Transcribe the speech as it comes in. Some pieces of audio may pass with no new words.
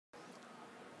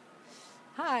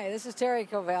Hi, this is Terry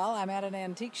Kovel. I'm at an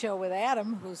antique show with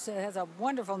Adam, who has a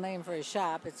wonderful name for his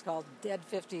shop. It's called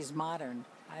Dead50s Modern.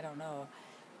 I don't know.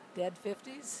 Dead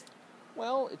 50s?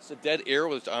 Well, it's a dead era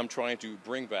which I'm trying to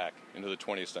bring back into the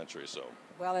 20th century. So.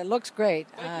 Well, it looks great.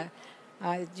 Thank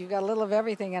you. You got a little of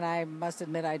everything, and I must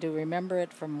admit I do remember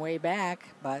it from way back,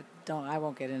 but I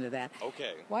won't get into that.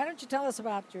 Okay. Why don't you tell us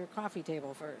about your coffee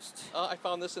table first? I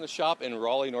found this in a shop in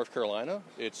Raleigh, North Carolina.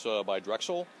 It's by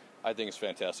Drexel. I think it's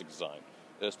fantastic design,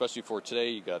 especially for today.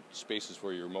 You got spaces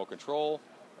for your remote control,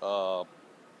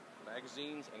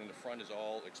 magazines, and in the front is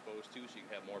all exposed too, so you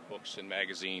can have more books and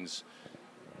magazines.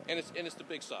 And it's the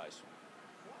big size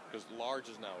because large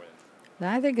is now in.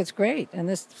 I think it's great, and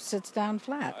this sits down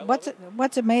flat. What's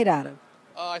it made out of?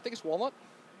 I think it's walnut.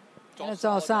 It's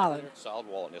all solid. Solid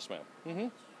walnut, yes,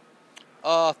 ma'am.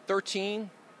 13,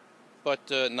 but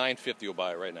 $9.50 will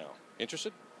buy it right now.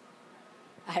 Interested?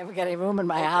 I haven't got any room in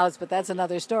my house, but that's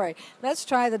another story. Let's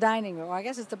try the dining room. I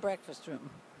guess it's the breakfast room.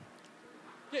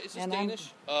 Yeah, it's just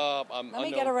Danish. Let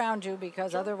me get around you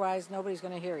because otherwise nobody's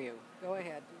going to hear you. Go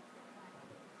ahead.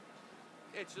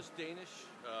 It's just Danish,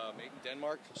 made in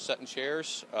Denmark, set in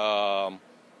chairs,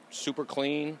 super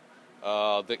clean.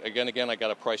 Again, I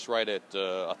got a price right at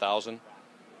 $1,000,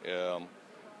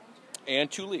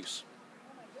 and 2 leaves,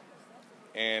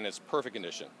 and it's perfect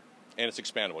condition, and it's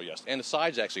expandable, yes, and the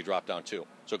sides actually drop down too,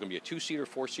 so it can be a 2-seater,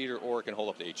 4-seater, or it can hold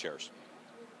up to 8 chairs.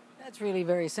 That's really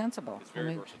very sensible. It's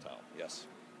very versatile, yes.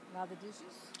 Now the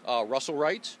dishes? Russel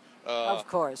Wright. Of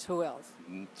course. Who else?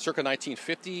 Circa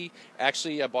 1950.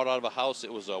 Actually, I bought out of a house.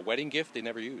 It was a wedding gift they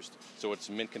never used. So it's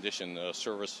mint condition,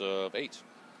 service of 8.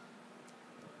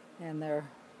 And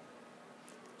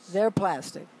they're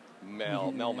plastic.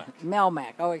 Melmac.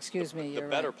 Melmac. Oh, excuse me. The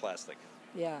better plastic.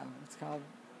 Yeah, it's called.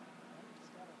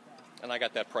 And I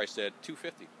got that priced at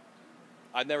 $250.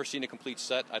 I've never seen a complete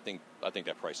set. I think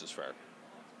that price is fair.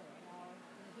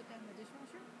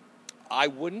 I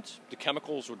wouldn't. The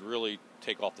chemicals would really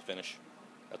take off the finish.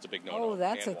 That's a big no-no. Oh,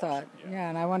 that's a thought. Yeah,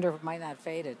 and I wonder if it might not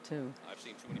fade it, too. I've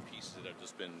seen too many pieces that have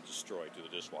just been destroyed through the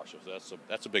dishwasher. So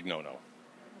that's a big no-no. Okay,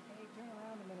 turn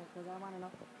around a minute because I want to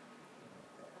know.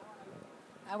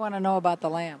 I want to know about the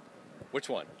lamp. Which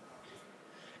one?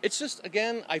 It's just,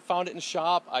 again, I found it in the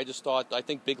shop. I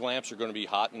think big lamps are going to be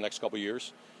hot in the next couple of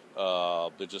years.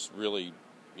 They're just really,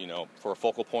 for a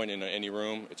focal point in any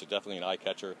room, it's definitely an eye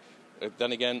catcher.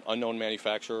 Then again, unknown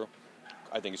manufacturer.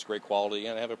 I think it's great quality,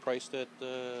 and I have it priced at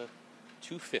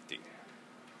 $250.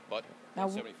 But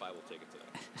 $175 will take it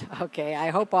today. Okay, I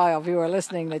hope all of you are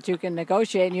listening that you can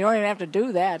negotiate, and you don't even have to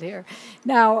do that here.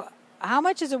 Now, how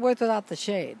much is it worth without the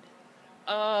shade?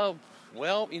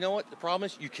 Well, you know what? The problem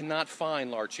is you cannot find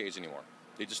large shades anymore.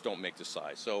 They just don't make this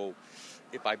size. So,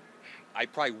 if I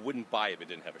probably wouldn't buy it if it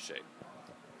didn't have a shade.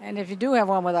 And if you do have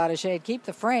one without a shade, keep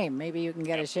the frame. Maybe you can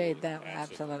get a shade.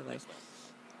 Absolutely.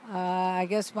 I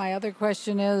guess my other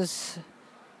question is,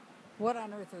 what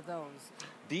on earth are those?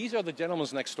 These are the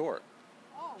gentleman's next door.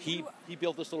 Oh, he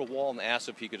built this little wall and asked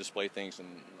if he could display things, and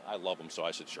I love them, so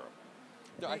I said sure.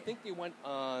 I think they went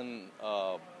on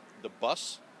the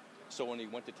bus, so when he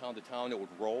went to town, it would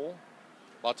roll.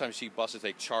 A lot of times you see buses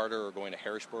take charter or going to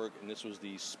Harrisburg, and this was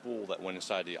the spool that went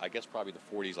inside I guess probably the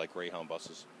 40s, like Greyhound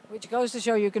buses. Which goes to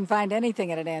show you can find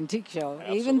anything at an antique show,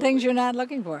 Absolutely. even things you're not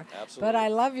looking for. Absolutely. But I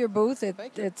love your booth.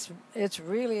 Thank you. It's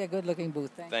really a good-looking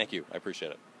booth. Thank you. I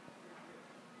appreciate it.